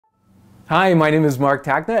Hi, my name is Mark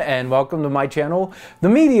Tacna and welcome to my channel, The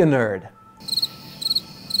Media Nerd.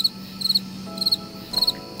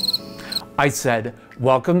 I said,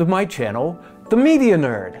 welcome to my channel, The Media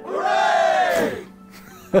Nerd. Hooray!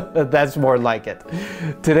 That's more like it.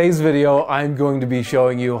 Today's video, I'm going to be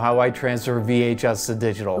showing you how I transfer VHS to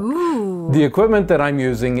digital. Ooh. The equipment that I'm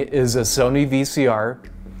using is a Sony VCR,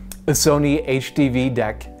 a Sony HDV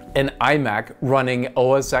deck, an iMac running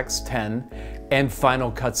OS X 10, and Final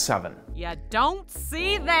Cut 7. You don't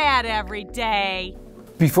see that every day.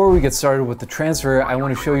 Before we get started with the transfer, I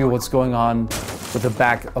want to show you what's going on with the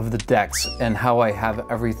back of the decks and how I have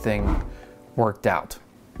everything worked out.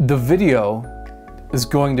 The video is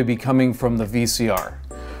going to be coming from the VCR.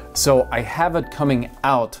 So I have it coming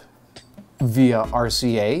out via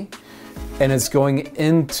RCA and it's going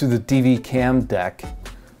into the DV cam deck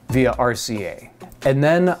via RCA. And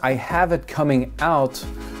then I have it coming out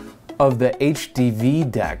of the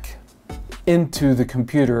HDV deck into the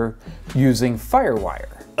computer using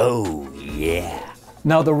FireWire. Oh yeah.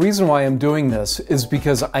 Now the reason why I'm doing this is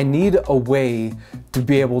because I need a way to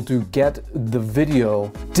be able to get the video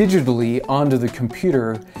digitally onto the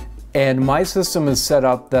computer, and my system is set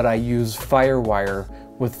up that I use FireWire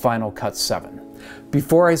with Final Cut 7.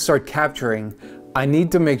 Before I start capturing, I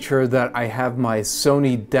need to make sure that I have my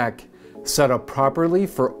Sony deck set up properly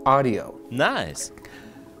for audio. Nice.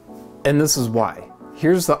 And this is why.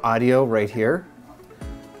 Here's the audio right here.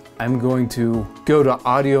 I'm going to go to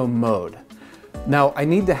audio mode. Now I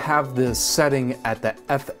need to have this setting at the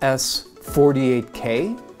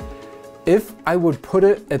FS48K. If I would put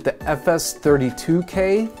it at the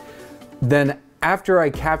FS32K, then after I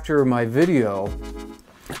capture my video,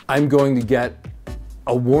 I'm going to get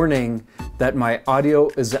a warning that my audio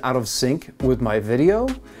is out of sync with my video.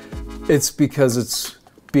 It's because it's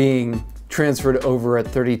being transferred over at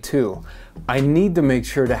 32. I need to make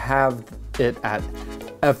sure to have it at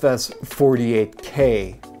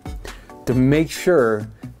FS48K to make sure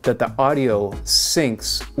that the audio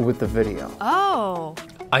syncs with the video. Oh.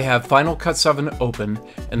 I have Final Cut 7 open,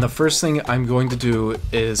 and the first thing I'm going to do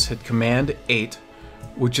is hit Command 8,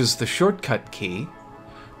 which is the shortcut key,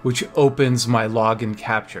 which opens my login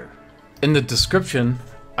capture. In the description,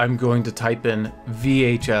 I'm going to type in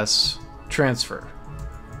VHS transfer.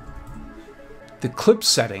 The clip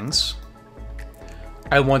settings,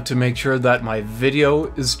 I want to make sure that my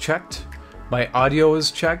video is checked, my audio is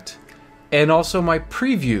checked, and also my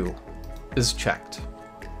preview is checked.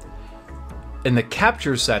 In the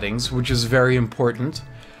capture settings, which is very important,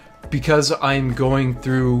 because I'm going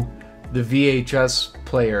through the VHS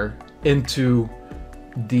player into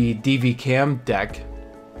the DV cam deck,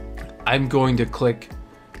 I'm going to click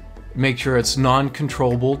make sure it's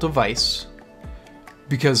non-controllable device,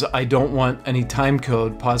 because I don't want any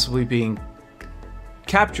timecode possibly being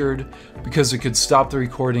captured because it could stop the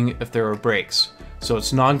recording if there are breaks. So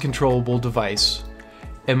it's non-controllable device.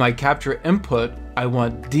 And my capture input, I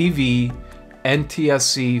want DV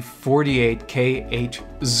NTSC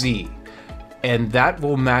 48KHZ. And that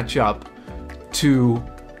will match up to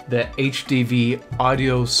the HDV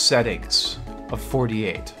audio settings of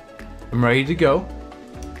 48. I'm ready to go.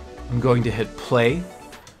 I'm going to hit play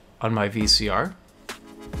on my VCR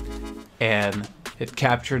and hit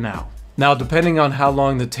capture now. Now, depending on how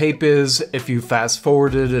long the tape is, if you fast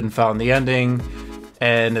forwarded and found the ending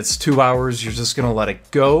and it's 2 hours, you're just gonna let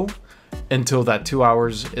it go until that 2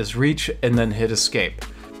 hours is reached and then hit escape.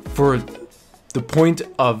 For the point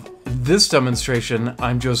of this demonstration,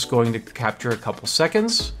 I'm just going to capture a couple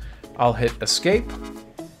seconds. I'll hit escape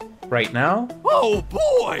right now. Oh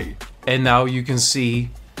boy! And now you can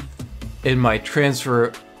see in my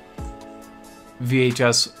transfer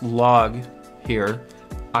VHS log here,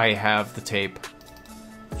 I have the tape.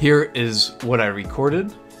 Here is what I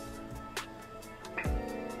recorded.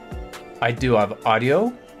 I do have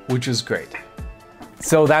audio, which is great.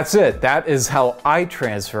 So that's it. That is how I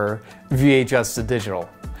transfer VHS to digital.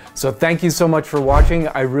 So thank you so much for watching.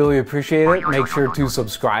 I really appreciate it. Make sure to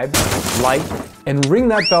subscribe, like, and ring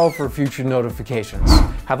that bell for future notifications.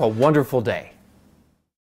 Have a wonderful day.